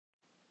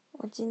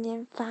我今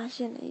天发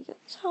现了一个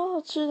超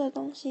好吃的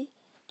东西，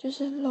就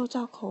是肉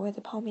燥口味的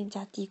泡面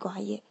加地瓜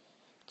叶，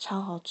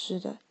超好吃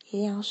的，一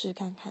定要试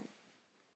看看。